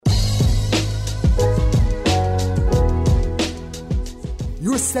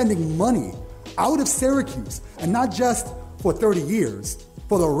sending money out of Syracuse, and not just for 30 years,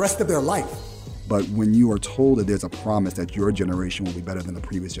 for the rest of their life. But when you are told that there's a promise that your generation will be better than the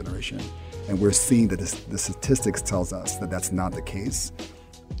previous generation, and we're seeing that the statistics tells us that that's not the case,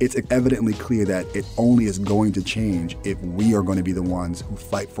 it's evidently clear that it only is going to change if we are going to be the ones who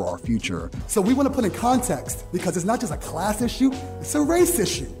fight for our future. So we want to put in context, because it's not just a class issue, it's a race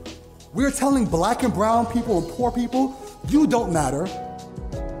issue. We're telling black and brown people and poor people, you don't matter.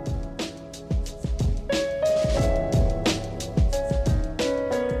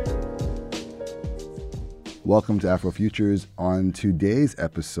 Welcome to Afrofutures. On today's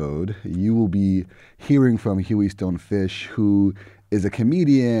episode, you will be hearing from Huey Stonefish, who is a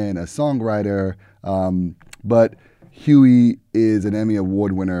comedian, a songwriter, but Huey is an Emmy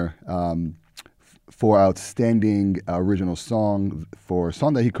Award winner for Outstanding Original Song for a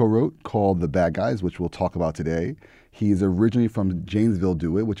song that he co-wrote called The Bad Guys, which we'll talk about today. He's originally from Janesville,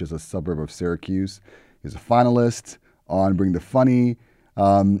 DeWitt, which is a suburb of Syracuse. He's a finalist on Bring the Funny,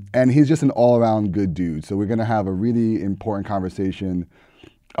 and he's just an all-around good dude. So we're going to have a really important conversation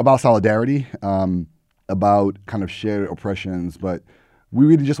about solidarity, about kind of shared oppressions, but we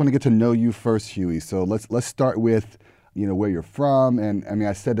really just want to get to know you first, Huey. So let's start with, where you're from. And I mean,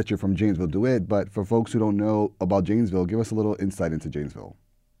 I said that you're from Janesville, DeWitt, but for folks who don't know about Janesville, give us a little insight into Janesville.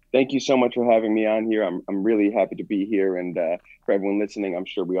 Thank you so much for having me on here. I'm really happy to be here. And for everyone listening, I'm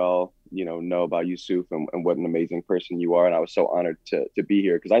sure we all, know about Yusuf and what an amazing person you are. And I was so honored to be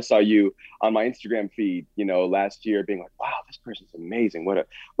here because I saw you on my Instagram feed, last year being like, wow, this person's amazing. What a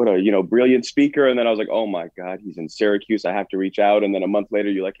brilliant speaker. And then I was like, oh my God, he's in Syracuse. I have to reach out. And then a month later,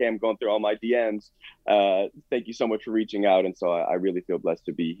 you're like, hey, I'm going through all my DMs. Thank you so much for reaching out. And so I really feel blessed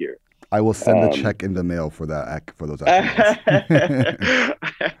to be here. I will send the check in the mail for those activities.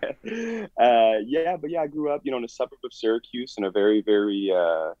 I grew up, in a suburb of Syracuse in a very, very,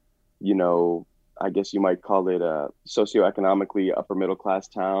 I guess you might call it a socioeconomically upper middle class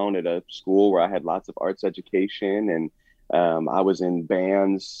town at a school where I had lots of arts education. And I was in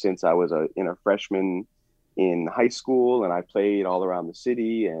bands since I was a freshman in high school, and I played all around the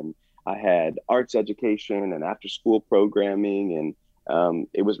city, and I had arts education and after school programming. And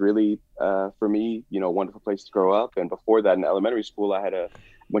it was really, for me, a wonderful place to grow up. And before that, in elementary school, I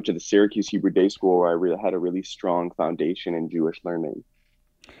went to the Syracuse Hebrew Day School, where I really had a really strong foundation in Jewish learning.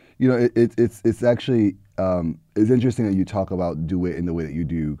 It's actually it's interesting that you talk about DeWitt in the way that you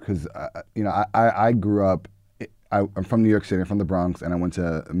do, because I grew up. I'm from New York City. I'm from the Bronx, and I went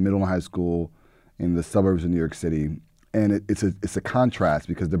to middle and high school in the suburbs of New York City. And it's a contrast,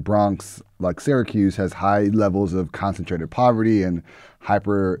 because the Bronx, like Syracuse, has high levels of concentrated poverty and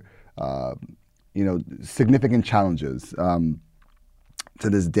hyper, significant challenges to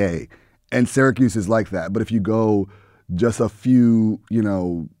this day. And Syracuse is like that. But if you go just a few,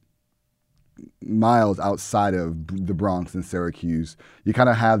 miles outside of the Bronx and Syracuse, you kind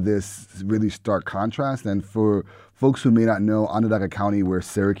of have this really stark contrast. And for folks who may not know, Onondaga County, where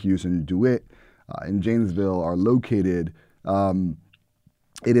Syracuse and DeWitt in Janesville are located,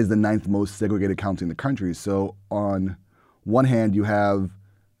 it is the 9th most segregated county in the country. So on one hand, you have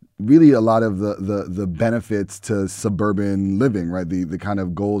really a lot of the benefits to suburban living, right? The kind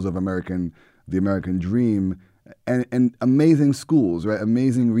of goals of the American dream, and amazing schools, right?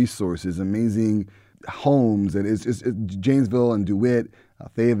 Amazing resources, amazing homes. And it's Janesville and DeWitt,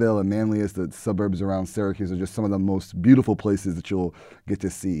 Fayetteville and Manlius, the suburbs around Syracuse, are just some of the most beautiful places that you'll get to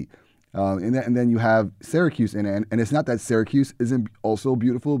see. And then you have Syracuse in it. And it's not that Syracuse isn't also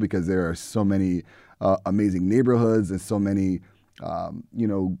beautiful, because there are so many amazing neighborhoods and so many,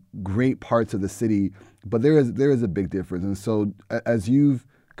 great parts of the city. But there is a big difference. And so as you've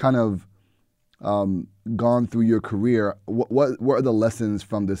kind of gone through your career, what are the lessons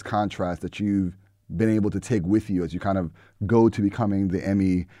from this contrast that you've been able to take with you as you kind of go to becoming the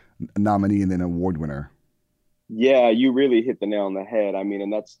Emmy nominee and then award winner? Yeah, you really hit the nail on the head. I mean,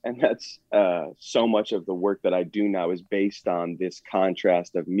 and that's so much of the work that I do now is based on this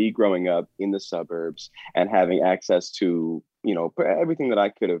contrast of me growing up in the suburbs and having access to, everything that I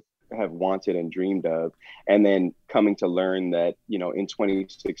could have wanted and dreamed of. And then coming to learn that, in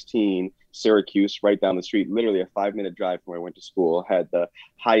 2016, Syracuse, right down the street, literally a 5-minute drive from where I went to school, had the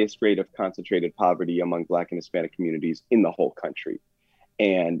highest rate of concentrated poverty among Black and Hispanic communities in the whole country.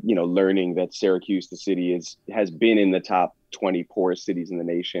 And, learning that Syracuse, the city, has been in the top 20 poorest cities in the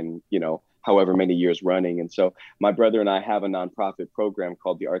nation, however many years running. And so my brother and I have a nonprofit program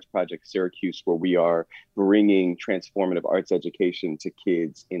called the Arts Project Syracuse, where we are bringing transformative arts education to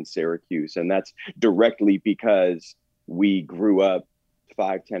kids in Syracuse. And that's directly because we grew up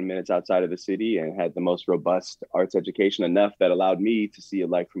 5-10 minutes outside of the city and had the most robust arts education, enough that allowed me to see a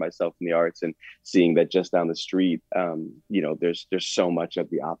life for myself in the arts, and seeing that just down the street, there's so much of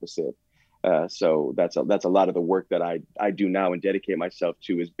the opposite. So that's a lot of the work that I do now and dedicate myself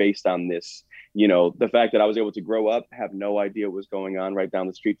to is based on this, the fact that I was able to grow up, have no idea what was going on right down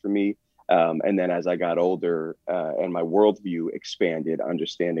the street for me. And then as I got older and my worldview expanded,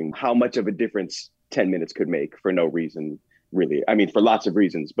 understanding how much of a difference 10 minutes could make for no reason, really. I mean, for lots of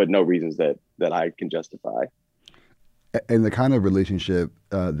reasons, but no reasons that I can justify. And the kind of relationship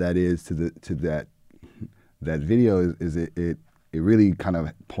that is to that video is it really kind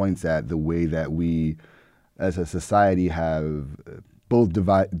of points at the way that we as a society have both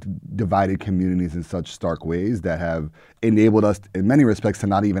divided communities in such stark ways that have enabled us in many respects to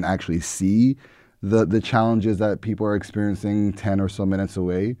not even actually see the challenges that people are experiencing 10 or so minutes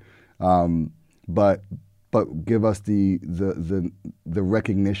away, but give us the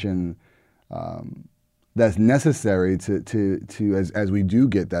recognition that's necessary to as we do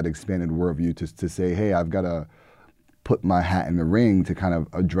get that expanded worldview to say, hey, I've got to put my hat in the ring to kind of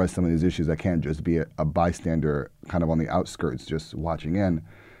address some of these issues. I can't just be a bystander kind of on the outskirts just watching in.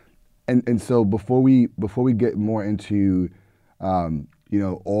 And so before we get more into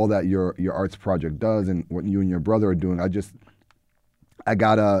all that your arts project does and what you and your brother are doing, I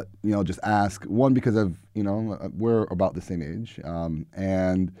gotta just ask, one, because we're about the same age,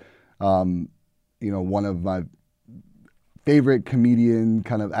 and one of my favorite comedian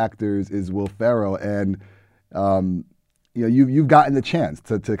kind of actors is Will Ferrell, and you've gotten the chance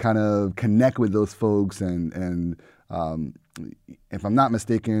to kind of connect with those folks and if I'm not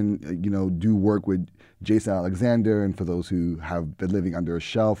mistaken, do work with Jason Alexander, and for those who have been living under a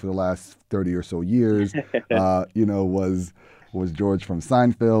shell for the last 30 or so years, was George from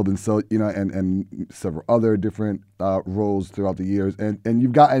Seinfeld, and so and several other different roles throughout the years, and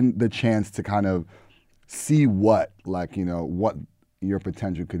you've gotten the chance to kind of see what your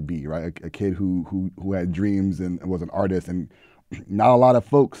potential could be, right? A kid who had dreams and was an artist, and not a lot of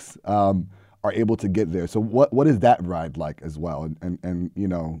folks are able to get there. So what is that ride like as well? And you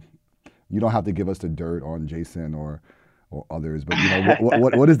don't have to give us the dirt on Jason or others, but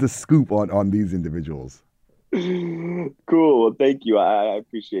what is the scoop on these individuals? Cool. Well, thank you. I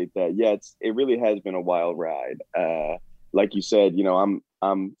appreciate that. Yeah, it really has been a wild ride. Like you said,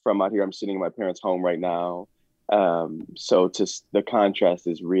 I'm from out here. I'm sitting in my parents' home right now. So the contrast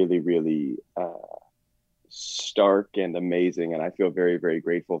is really, really stark and amazing. And I feel very, very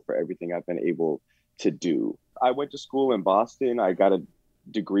grateful for everything I've been able to do. I went to school in Boston. I got a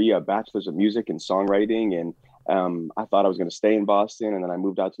degree, a bachelor's of music and songwriting. And I thought I was going to stay in Boston. And then I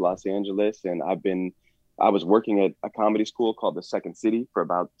moved out to Los Angeles, and I was working at a comedy school called The Second City for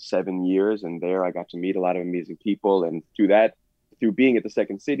about 7 years. And there I got to meet a lot of amazing people. And through being at The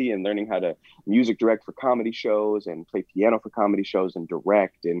Second City and learning how to music direct for comedy shows and play piano for comedy shows and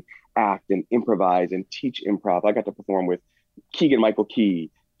direct and act and improvise and teach improv, I got to perform with Keegan-Michael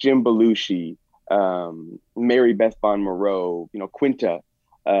Key, Jim Belushi, Mary Beth Von Moreau, Quinta,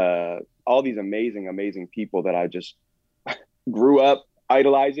 all these amazing, amazing people that I just grew up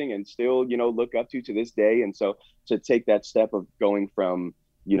idolizing and still, look up to this day. And so to take that step of going from,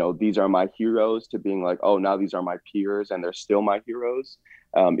 these are my heroes to being like, oh, now these are my peers and they're still my heroes,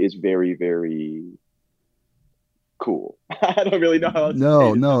 is very, very cool. I don't really know how else to say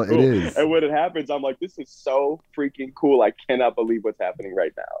it. No, cool. It is. And when it happens, I'm like, this is so freaking cool. I cannot believe what's happening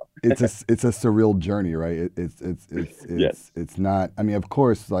right now. It's a surreal journey, right? It's not. I mean, of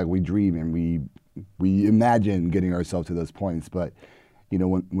course, like we dream and we imagine getting ourselves to those points, but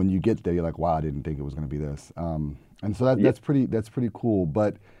when you get there, you're like, wow, I didn't think it was going to be this. And so that's pretty cool.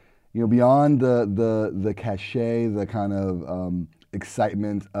 But beyond the cachet, the kind of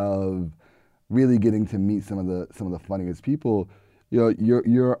excitement of really getting to meet some of the funniest people,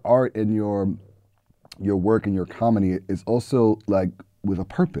 your art and your work and your comedy is also like with a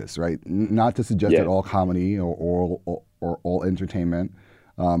purpose, right? Not to suggest that all comedy or all entertainment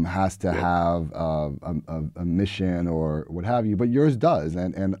has to have a mission or what have you, but yours does,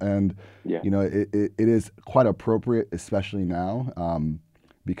 and it is quite appropriate, especially now,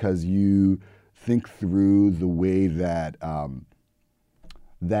 because you think through the way that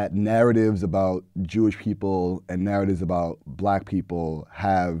that narratives about Jewish people and narratives about Black people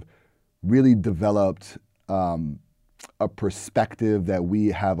have really developed a perspective that we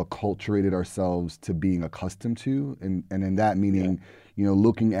have acculturated ourselves to being accustomed to, and in that meaning,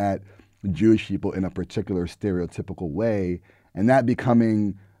 looking at Jewish people in a particular stereotypical way, and that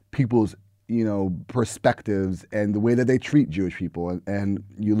becoming people's, perspectives and the way that they treat Jewish people. And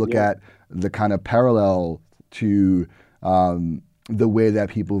you look at the kind of parallel to, the way that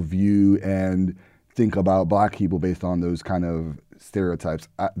people view and think about Black people based on those kind of stereotypes.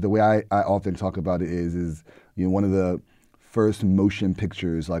 The way I often talk about it is one of the first motion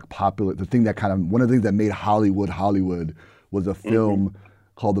pictures, like popular, one of the things that made Hollywood was a film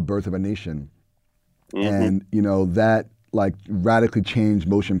called The Birth of a Nation. And that like radically changed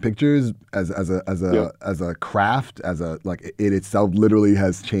motion pictures as a craft, it itself literally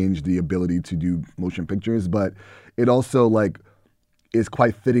has changed the ability to do motion pictures. But it also like is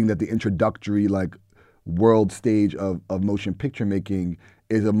quite fitting that the introductory like world stage of motion picture making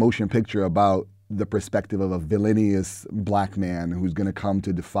is a motion picture about the perspective of a villainous Black man who's going to come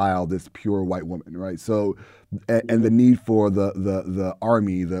to defile this pure white woman, right? So, and the need for the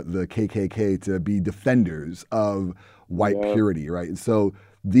army, the KKK, to be defenders of white purity, right? And so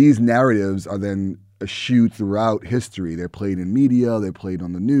these narratives are then eschewed throughout history. They're played in media, they're played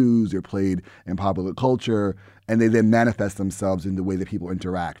on the news, they're played in popular culture, and they then manifest themselves in the way that people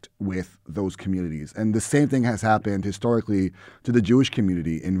interact with those communities. And the same thing has happened historically to the Jewish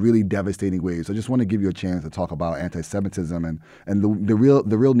community in really devastating ways. I just want to give you a chance to talk about anti-Semitism and the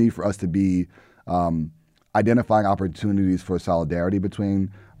real need for us to be identifying opportunities for solidarity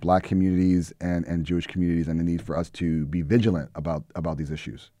between Black communities and Jewish communities, and the need for us to be vigilant about these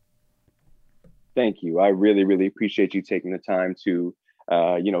issues. Thank you. I really, really appreciate you taking the time to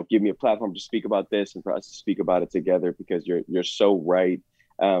give me a platform to speak about this and for us to speak about it together, because you're so right.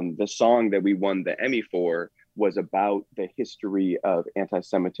 The song that we won the Emmy for was about the history of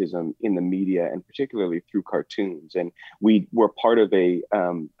anti-Semitism in the media, and particularly through cartoons. And we were part of a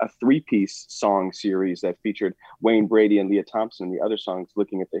 3-piece song series that featured Wayne Brady and Leah Thompson, and the other songs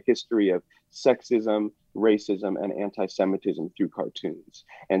looking at the history of sexism, racism, and anti-Semitism through cartoons.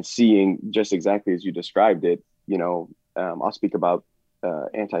 And seeing just exactly as you described it, I'll speak about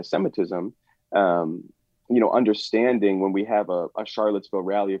anti-Semitism, understanding when we have a Charlottesville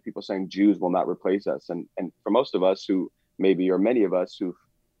rally of people saying Jews will not replace us. And for most of us who maybe, or many of us who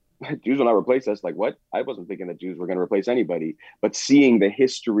Jews will not replace us, like what? I wasn't thinking that Jews were going to replace anybody, but seeing the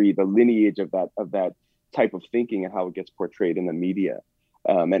history, the lineage of that type of thinking and how it gets portrayed in the media.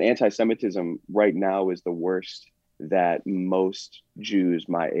 And anti-Semitism right now is the worst that most Jews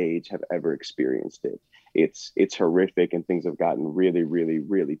my age have ever experienced it. It's horrific, and things have gotten really, really,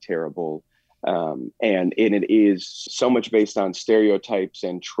 really terrible. And it is so much based on stereotypes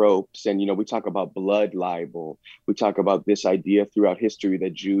and tropes. And, we talk about blood libel. We talk about this idea throughout history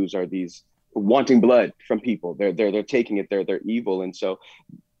that Jews are these wanting blood from people. They're taking it, they're evil. And so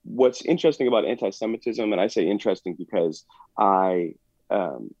what's interesting about anti-Semitism, and I say interesting because I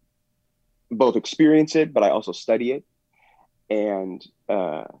both experience it, but I also study it. And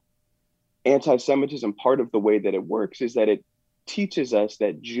anti-Semitism, part of the way that it works is that it teaches us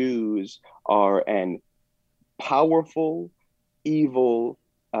that Jews are an powerful, evil,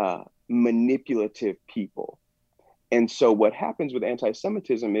 manipulative people. And so what happens with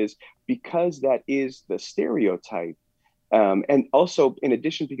anti-Semitism is, because that is the stereotype, and also in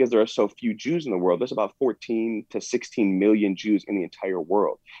addition, because there are so few Jews in the world, there's about 14 to 16 million Jews in the entire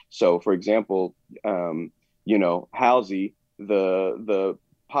world. So for example, Halsey, the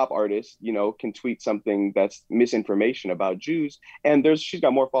pop artist, can tweet something that's misinformation about Jews, and she's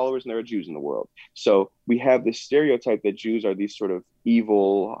got more followers than there are Jews in the world. So we have this stereotype that Jews are these sort of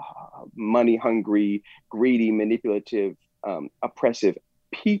evil, money hungry, greedy, manipulative, oppressive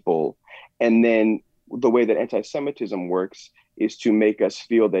people. And then the way that anti-Semitism works is to make us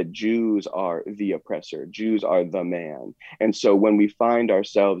feel that Jews are the oppressor, Jews are the man. And so when we find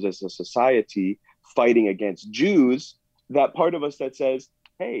ourselves as a society fighting against Jews, that part of us that says,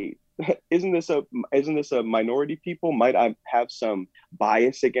 hey, isn't this a minority people? Might I have some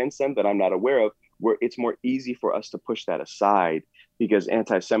bias against them that I'm not aware of? Where it's more easy for us to push that aside, because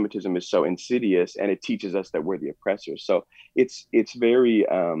anti-Semitism is so insidious and it teaches us that we're the oppressors. So it's very,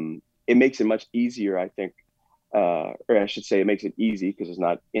 it makes it much easier, I think, or I should say it makes it easy, because it's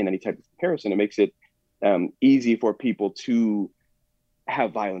not in any type of comparison. It makes it easy for people to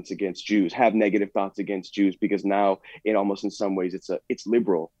have violence against Jews, have negative thoughts against Jews, because now in some ways it's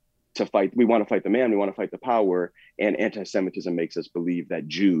liberal to fight. We want to fight the man, we want to fight the power, and anti-Semitism makes us believe that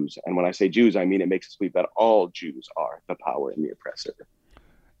Jews, and when I say Jews, I mean it makes us believe that all Jews are the power and the oppressor.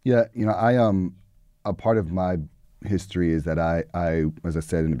 Yeah, I a part of my history is that I as I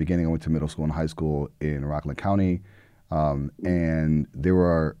said in the beginning, I went to middle school and high school in Rockland County, and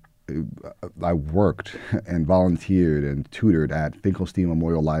I worked and volunteered and tutored at Finkelstein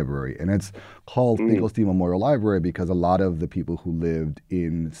Memorial Library. And it's called Finkelstein Memorial Library because a lot of the people who lived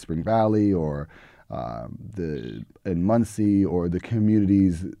in Spring Valley or in Muncie or the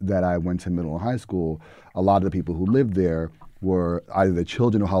communities that I went to middle and high school, a lot of the people who lived there were either the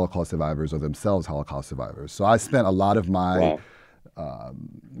children of Holocaust survivors or themselves Holocaust survivors. So I spent a lot of my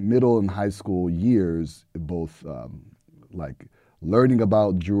middle and high school years both like learning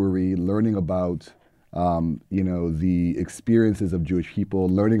about Jewry, learning about the experiences of Jewish people,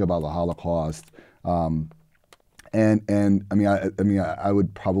 learning about the Holocaust, and I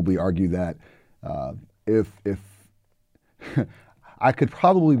would probably argue that if I could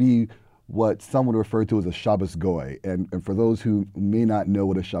probably be what some would refer to as a Shabbos Goy. And for those who may not know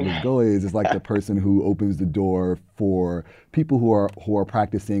what a Shabbos Goy is, it's like the person who opens the door for people who are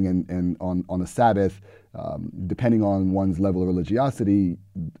practicing and on a Sabbath, depending on one's level of religiosity,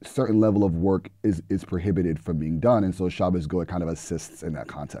 certain level of work is prohibited from being done. And so Shabbos Goy kind of assists in that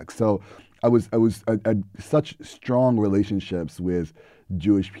context. So I had such strong relationships with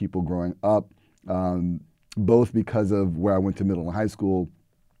Jewish people growing up, both because of where I went to middle and high school,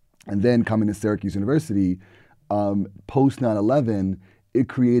 and then coming to Syracuse University, post 9/11, it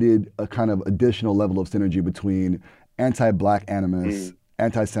created a kind of additional level of synergy between anti-Black animus,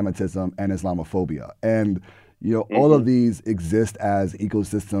 anti-Semitism, and Islamophobia. And all of these exist as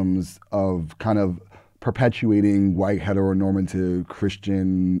ecosystems of kind of perpetuating white heteronormative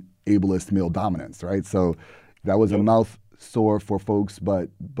Christian ableist male dominance, right? So that was a mouth sore for folks, but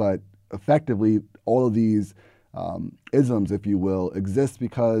effectively all of these isms, if you will, exist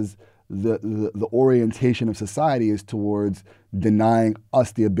because the orientation of society is towards denying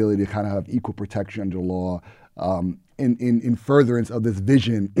us the ability to kind of have equal protection under law, in furtherance of this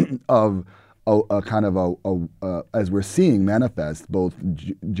vision of a kind of as we're seeing manifest both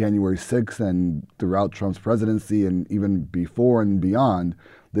January 6th and throughout Trump's presidency and even before and beyond,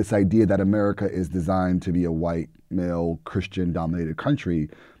 this idea that America is designed to be a white male Christian dominated country,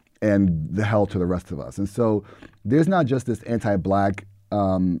 and the hell to the rest of us. And so there's not just this anti-Black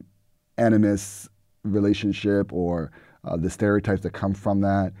animus relationship or the stereotypes that come from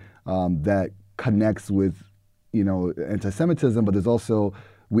that that connects with anti-Semitism, but there's also,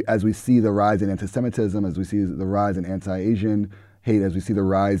 as we see the rise in anti-Semitism, as we see the rise in anti-Asian hate, as we see the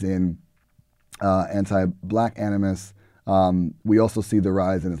rise in anti-Black animus, we also see the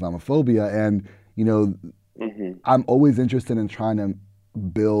rise in Islamophobia. And I'm always interested in trying to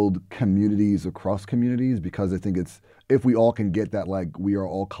build communities across communities, because I think if we all can get that, like, we are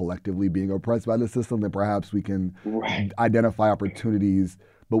all collectively being oppressed by the system, then perhaps we can identify opportunities.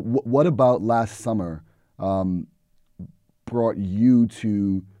 But what about last summer brought you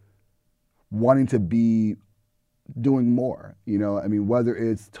to wanting to be doing more? Whether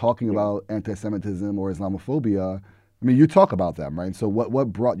it's talking about anti-Semitism or Islamophobia, you talk about them, right? So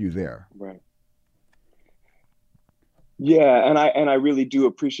what brought you there? Right. Yeah, and I really do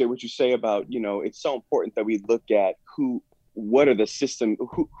appreciate what you say about, it's so important that we look at what are the system,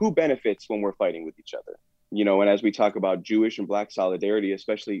 who benefits when we're fighting with each other, and as we talk about Jewish and Black solidarity,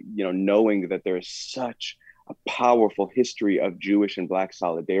 especially, knowing that there is such a powerful history of Jewish and Black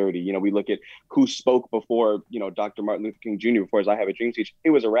solidarity. We look at who spoke before, Dr. Martin Luther King Jr., before his I Have a Dream speech.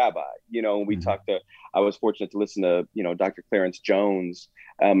 It was a rabbi, and we talked to, I was fortunate to listen to, Dr. Clarence Jones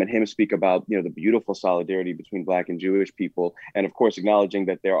and him speak about, the beautiful solidarity between Black and Jewish people. And of course, acknowledging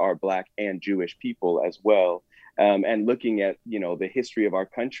that there are Black and Jewish people as well. And looking at, the history of our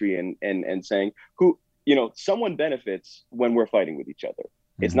country and saying someone benefits when we're fighting with each other.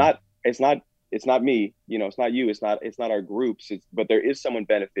 It's not me, it's not you, it's not our groups, but there is someone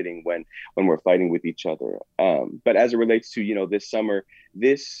benefiting when we're fighting with each other. But as it relates to, this summer,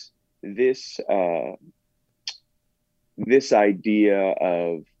 this idea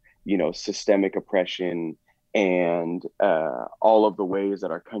of, systemic oppression and all of the ways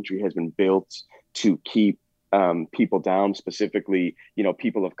that our country has been built to keep people down, specifically,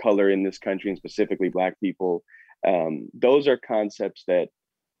 people of color in this country, and specifically Black people. Those are concepts that,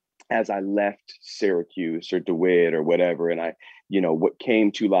 as I left Syracuse or DeWitt or whatever, and I, what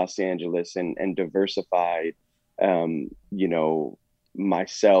came to Los Angeles and diversified,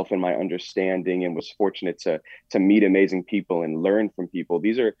 myself and my understanding, and was fortunate to meet amazing people and learn from people.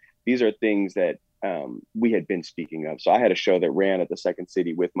 These are things that we had been speaking of. So I had a show that ran at the Second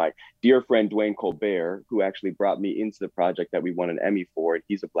City with my dear friend Dwayne Colbert, who actually brought me into the project that we won an Emmy for.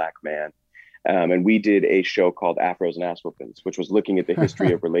 He's a Black man. And we did a show called Afros and Ass Whoopings, which was looking at the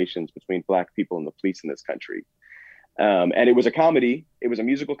history of relations between Black people and the police in this country. And it was a comedy. It was a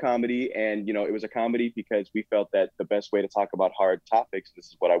musical comedy. And, it was a comedy because we felt that the best way to talk about hard topics, this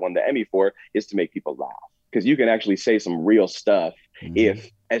is what I won the Emmy for, is to make people laugh. Because you can actually say some real stuff if,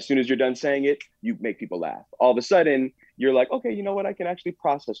 as soon as you're done saying it, you make people laugh. All of a sudden, you're like, okay, you know what? I can actually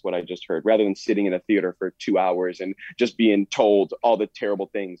process what I just heard rather than sitting in a theater for 2 hours and just being told all the terrible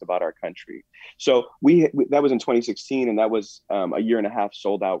things about our country. So that was in 2016, and that was a year and a half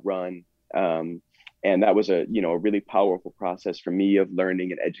sold out run. And that was a really powerful process for me of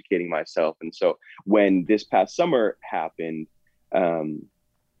learning and educating myself. And so when this past summer happened,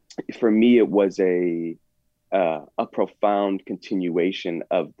 for me, it was a profound continuation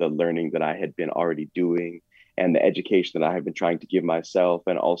of the learning that I had been already doing and the education that I have been trying to give myself,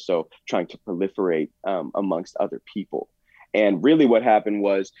 and also trying to proliferate amongst other people. And really what happened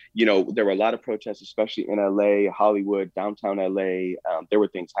was, there were a lot of protests, especially in LA, Hollywood, downtown LA. There were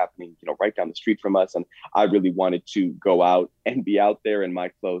things happening, right down the street from us. And I really wanted to go out and be out there. And my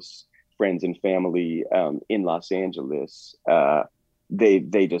close friends and family in Los Angeles, they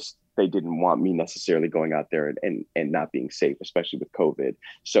didn't want me necessarily going out there and not being safe, especially with COVID.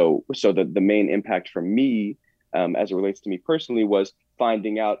 So the main impact for me, as it relates to me personally, was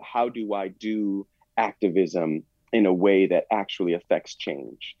finding out, how do I do activism in a way that actually affects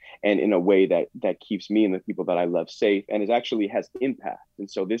change, and in a way that keeps me and the people that I love safe, and actually has impact. And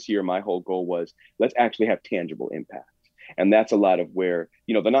so this year, my whole goal was, let's actually have tangible impact. And that's a lot of where,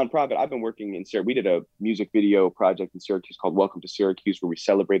 the nonprofit I've been working in, we did a music video project in Syracuse called Welcome to Syracuse, where we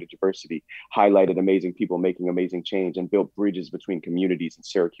celebrated diversity, highlighted amazing people making amazing change, and built bridges between communities in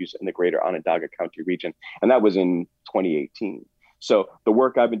Syracuse and the greater Onondaga County region. And that was in 2018. So the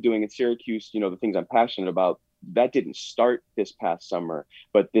work I've been doing in Syracuse, the things I'm passionate about, that didn't start this past summer,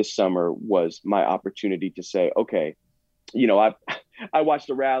 but this summer was my opportunity to say, okay, I watched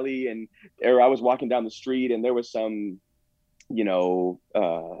a rally, or I was walking down the street, and there was some,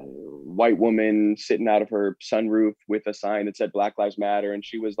 white woman sitting out of her sunroof with a sign that said Black Lives Matter. And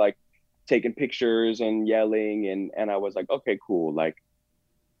she was like taking pictures and yelling. And I was like, okay, cool. Like,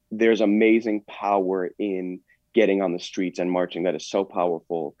 there's amazing power in getting on the streets and marching. That is so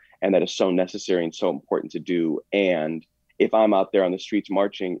powerful, and that is so necessary and so important to do. And if I'm out there on the streets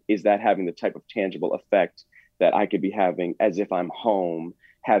marching, is that having the type of tangible effect that I could be having as if I'm home,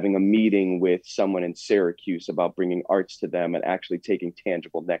 having a meeting with someone in Syracuse about bringing arts to them, and actually taking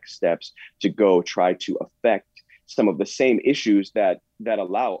tangible next steps to go try to affect some of the same issues that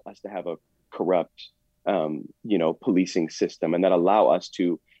allow us to have a corrupt, policing system, and that allow us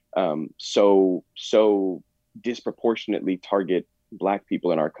to so disproportionately target Black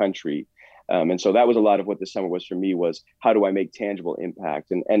people in our country. And so that was a lot of what this summer was for me, was, how do I make tangible impact?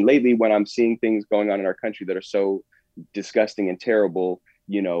 And lately, when I'm seeing things going on in our country that are so disgusting and terrible,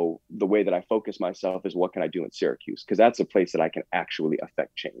 the way that I focus myself is, what can I do in Syracuse? Because that's a place that I can actually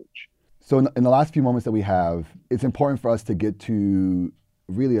affect change. So in the last few moments that we have, it's important for us to get to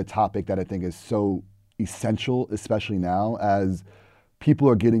really a topic that I think is so essential, especially now, as people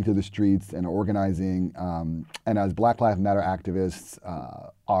are getting to the streets and organizing, and as Black Lives Matter activists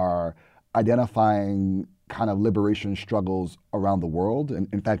are identifying kind of liberation struggles around the world. And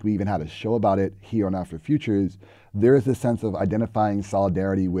in fact, we even had a show about it here on After Futures. There is this sense of identifying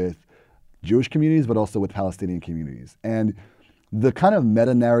solidarity with Jewish communities, but also with Palestinian communities. And the kind of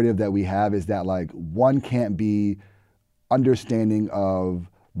meta narrative that we have is that, like, one can't be understanding of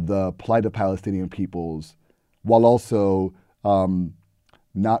the plight of Palestinian peoples while also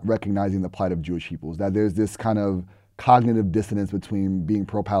not recognizing the plight of Jewish peoples. That there's this kind of cognitive dissonance between being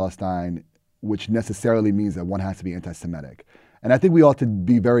pro-Palestine, which necessarily means that one has to be anti-Semitic. And I think we ought to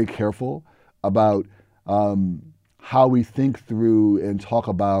be very careful about how we think through and talk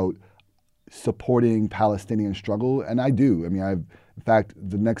about supporting Palestinian struggle. And I do. I mean, in fact,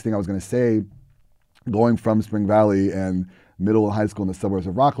 the next thing I was going to say, going from Spring Valley and middle and high school in the suburbs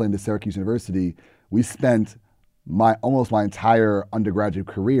of Rockland to Syracuse University, we spent almost my entire undergraduate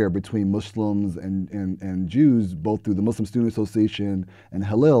career between Muslims and Jews, both through the Muslim Student Association and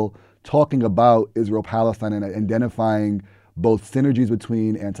Hillel, talking about Israel-Palestine and identifying both synergies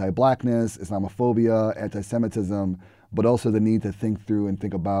between anti-Blackness, Islamophobia, anti-Semitism, but also the need to think through and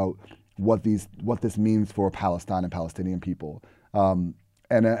think about what this means for Palestine and Palestinian people. And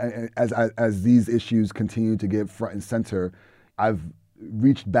as these issues continue to get front and center, I've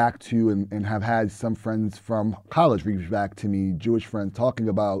reached back to and have had some friends from college reach back to me, Jewish friends, talking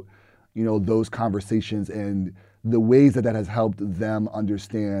about, those conversations and the ways that has helped them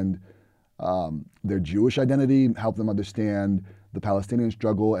understand their Jewish identity, help them understand the Palestinian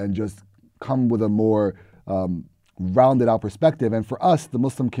struggle, and just come with a more rounded out perspective. And for us, the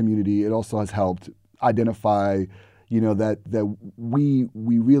Muslim community, it also has helped identify, that we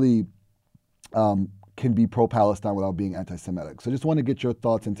really can be pro-Palestine without being anti-Semitic. So I just want to get your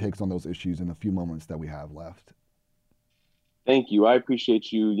thoughts and takes on those issues in the few moments that we have left. Thank you. I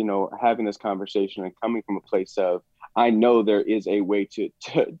appreciate you, having this conversation and coming from a place of, I know there is a way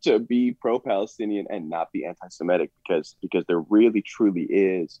to be pro-Palestinian and not be anti-Semitic, because there really truly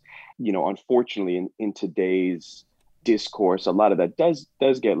is. Unfortunately, in today's discourse, a lot of that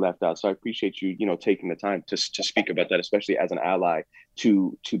does get left out. So I appreciate you, taking the time to speak about that, especially as an ally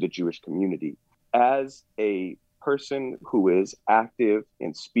to the Jewish community. As a person who is active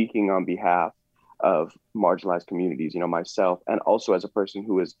in speaking on behalf of marginalized communities, myself, and also as a person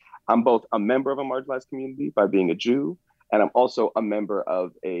I'm both a member of a marginalized community by being a Jew, and I'm also a member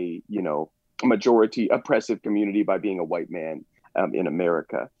of a, majority oppressive community by being a white man in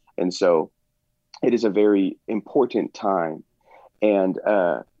America. And so it is a very important time. And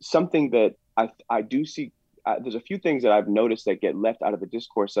something that I do see, there's a few things that I've noticed that get left out of the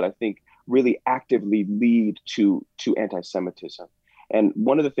discourse that I think really actively lead to anti-Semitism. And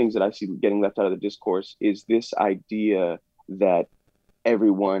one of the things that I see getting left out of the discourse is this idea that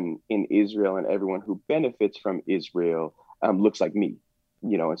everyone in Israel and everyone who benefits from Israel looks like me,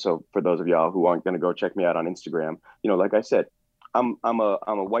 And so for those of y'all who aren't going to go check me out on Instagram, like I said, I'm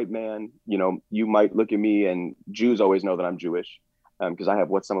a white man. You might look at me, and Jews always know that I'm Jewish because I have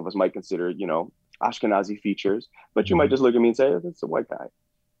what some of us might consider, Ashkenazi features. But you might just look at me and say, oh, that's a white guy.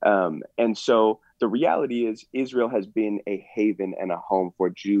 And so the reality is Israel has been a haven and a home for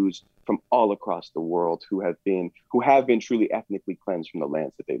Jews from all across the world who have been truly ethnically cleansed from the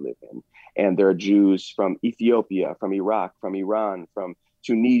lands that they live in. And there are Jews from Ethiopia, from Iraq, from Iran, from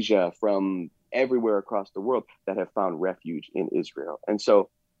Tunisia, from everywhere across the world that have found refuge in Israel. And so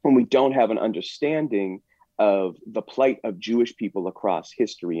when we don't have an understanding of the plight of Jewish people across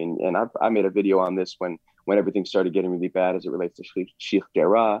history, and I made a video on this when everything started getting really bad as it relates to Sheikh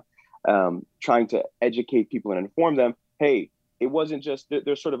Jarrah, trying to educate people and inform them, hey, it wasn't just,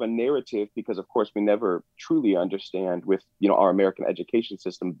 there's sort of a narrative, because of course we never truly understand with, our American education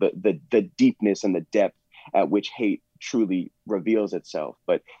system, the deepness and the depth at which hate truly reveals itself.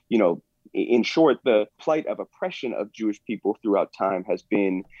 But, in short, the plight of oppression of Jewish people throughout time has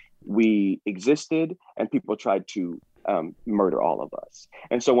been, we existed and people tried to murder all of us.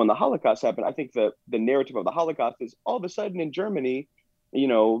 And so when the Holocaust happened, I think the narrative of the Holocaust is all of a sudden in Germany,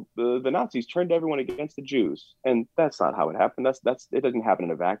 the Nazis turned everyone against the Jews. And that's not how it happened. It doesn't happen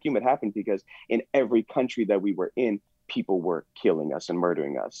in a vacuum. It happened because in every country that we were in, people were killing us and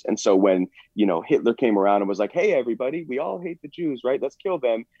murdering us. And so when, Hitler came around and was like, hey, everybody, we all hate the Jews, right? Let's kill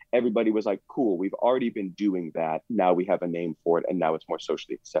them. Everybody was like, cool, we've already been doing that. Now we have a name for it. And now it's more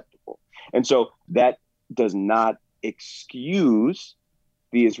socially acceptable. And so that does not excuse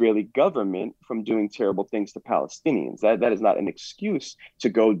the Israeli government from doing terrible things to Palestinians. That is not an excuse to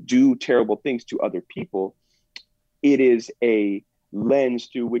go do terrible things to other people. It is a lens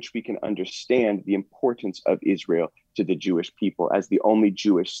through which we can understand the importance of Israel to the Jewish people as the only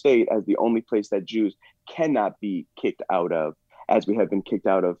Jewish state, as the only place that Jews cannot be kicked out of, as we have been kicked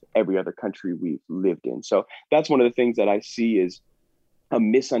out of every other country we've lived in. So that's one of the things that I see is a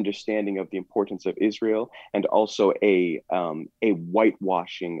misunderstanding of the importance of Israel, and also a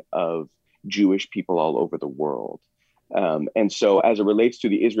whitewashing of Jewish people all over the world. And so as it relates to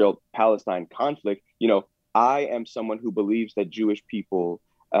the Israel-Palestine conflict, I am someone who believes that Jewish people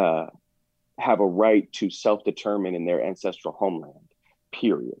have a right to self-determine in their ancestral homeland,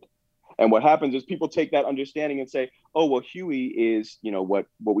 period. And what happens is people take that understanding and say, oh, well, Huey is, what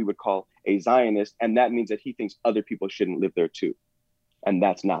we would call a Zionist, and that means that he thinks other people shouldn't live there too. And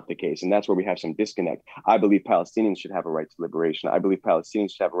that's not the case. And that's where we have some disconnect. I believe Palestinians should have a right to liberation. I believe Palestinians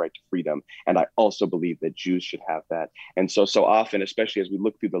should have a right to freedom. And I also believe that Jews should have that. And so often, especially as we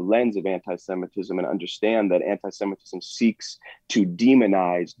look through the lens of anti-Semitism and understand that anti-Semitism seeks to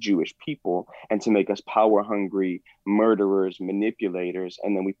demonize Jewish people and to make us power-hungry murderers, manipulators,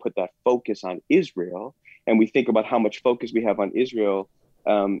 and then we put that focus on Israel, and we think about how much focus we have on Israel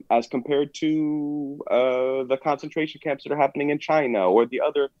as compared to the concentration camps that are happening in China, or the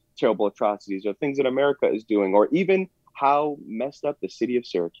other terrible atrocities or things that America is doing, or even how messed up the city of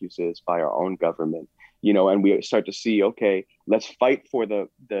Syracuse is by our own government, and we start to see, okay, let's fight for the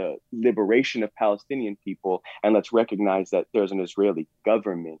liberation of Palestinian people, and let's recognize that there's an Israeli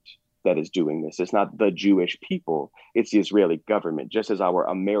government that is doing this. It's not the Jewish people, it's the Israeli government, just as our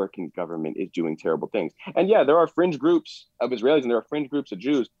American government is doing terrible things. And yeah, there are fringe groups of Israelis and there are fringe groups of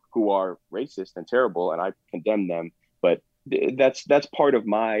Jews who are racist and terrible, and I condemn them. But that's part of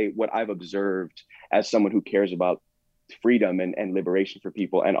what I've observed as someone who cares about freedom and liberation for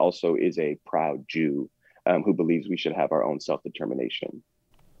people, and also is a proud Jew who believes we should have our own self-determination.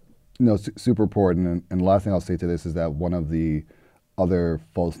 Super important. And the last thing I'll say to this is that one of the other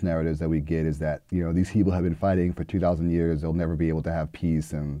false narratives that we get is that these people have been fighting for 2,000 years, they'll never be able to have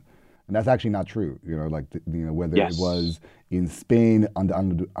peace, and And that's actually not true. Whether Yes. it was in Spain,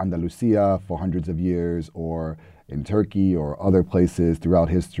 under Andalusia for hundreds of years, or in Turkey or other places throughout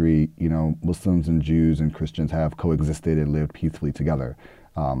history, Muslims and Jews and Christians have coexisted and lived peacefully together.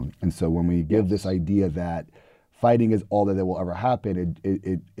 And so when we give this idea that fighting is all that will ever happen,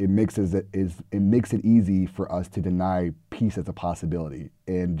 it makes it easy for us to deny peace as a possibility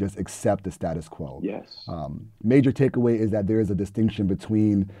and just accept the status quo. Yes. Major takeaway is that there is a distinction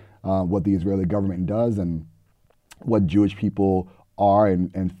between what the Israeli government does and what Jewish people are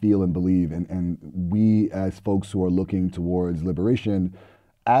and feel and believe. And we, as folks who are looking towards liberation,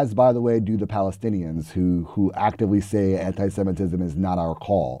 as, by the way, do the Palestinians who actively say anti-Semitism is not our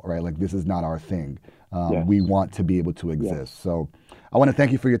call, right? Like, this is not our thing. Yes. We want to be able to exist. Yes. So I want to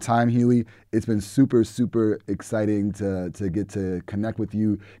thank you for your time, Huey. It's been super, super exciting to get to connect with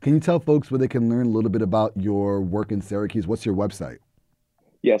you. Can you tell folks where they can learn a little bit about your work in Syracuse? What's your website?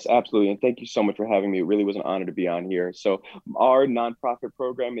 Yes, absolutely. And thank you so much for having me. It really was an honor to be on here. So our nonprofit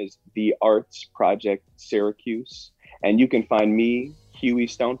program is the Arts Project Syracuse. And you can find me, Huey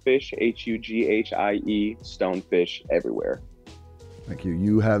Stonefish, Hughie Stonefish, everywhere. Thank you.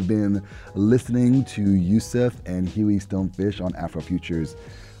 You have been listening to Yusuf and Huey Stonefish on Afrofutures.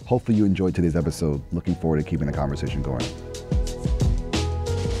 Hopefully you enjoyed today's episode. Looking forward to keeping the conversation going.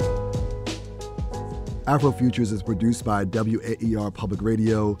 Afrofutures is produced by WAER Public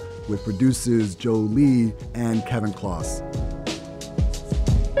Radio with producers Joe Lee and Kevin Kloss.